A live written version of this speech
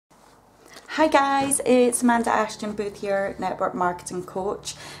Hi guys, it's Amanda Ashton-Booth here, Network Marketing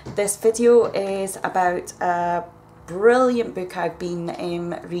Coach. This video is about a brilliant book I've been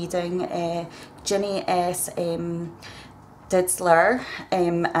reading, Ginny S. Ditzler,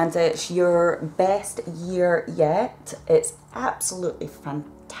 and it's Your Best Year Yet. It's absolutely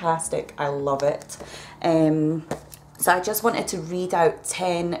fantastic. I love it. So I just wanted to read out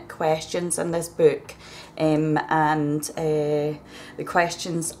 10 questions in this book, and the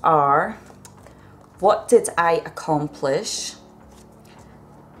questions are: what did I accomplish?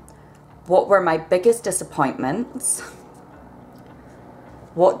 What were my biggest disappointments?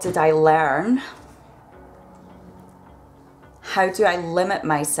 What did I learn? How do I limit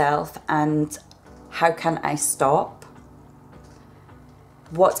myself and how can I stop?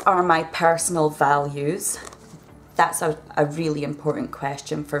 What are my personal values? That's a really important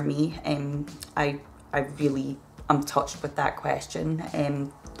question for me. I really am touched with that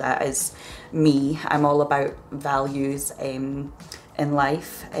question. That is me. I'm all about values in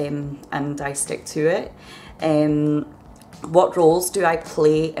life, and I stick to it. What roles do I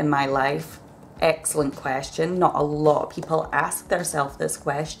play in my life? Excellent question. Not a lot of people ask themselves this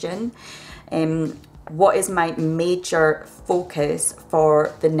question. What is my major focus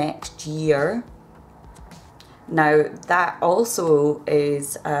for the next year? Now, that also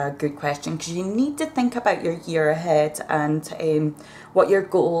is a good question, because you need to think about your year ahead and what your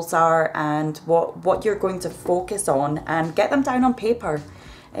goals are and what you're going to focus on, and get them down on paper.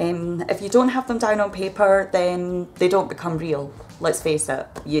 If you don't have them down on paper, then they don't become real. Let's face it.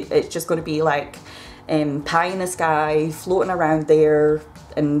 It's just going to be like pie in the sky, floating around there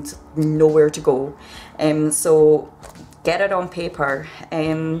and nowhere to go. So get it on paper.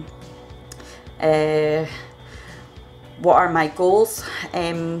 What are my goals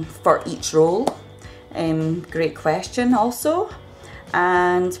for each role? Great question also.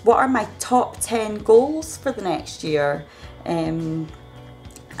 And what are my top 10 goals for the next year? And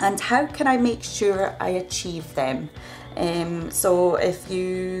how can I make sure I achieve them? So if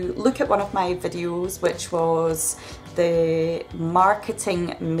you look at one of my videos, which was the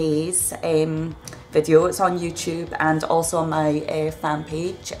marketing maze video, it's on YouTube and also on my fan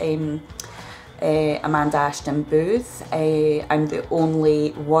page, Amanda Ashton-Booth. I'm the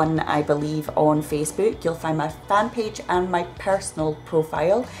only one, I believe, on Facebook. You'll find my fan page and my personal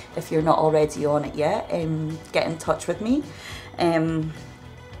profile. If you're not already on it yet, get in touch with me.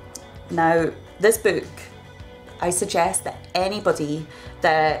 Now, this book, I suggest that anybody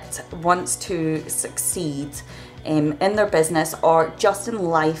that wants to succeed in their business or just in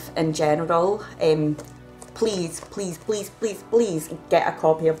life in general, please get a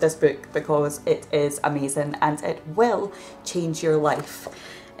copy of this book, because it is amazing and it will change your life.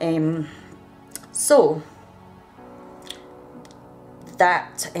 So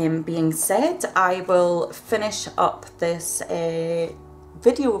that being said, I will finish up this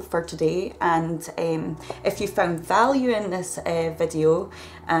video for today, and if you found value in this video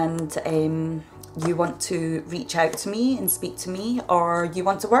and you want to reach out to me and speak to me, or you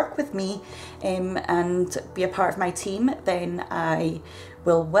want to work with me and be a part of my team, then I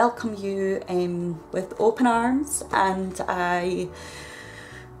will welcome you with open arms, and I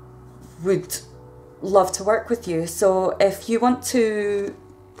would love to work with you. So if you want to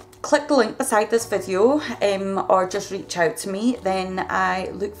click the link beside this video or just reach out to me, then I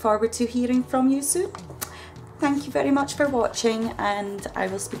look forward to hearing from you soon. Thank you very much for watching, and I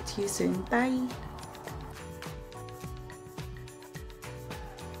will speak to you soon. Bye.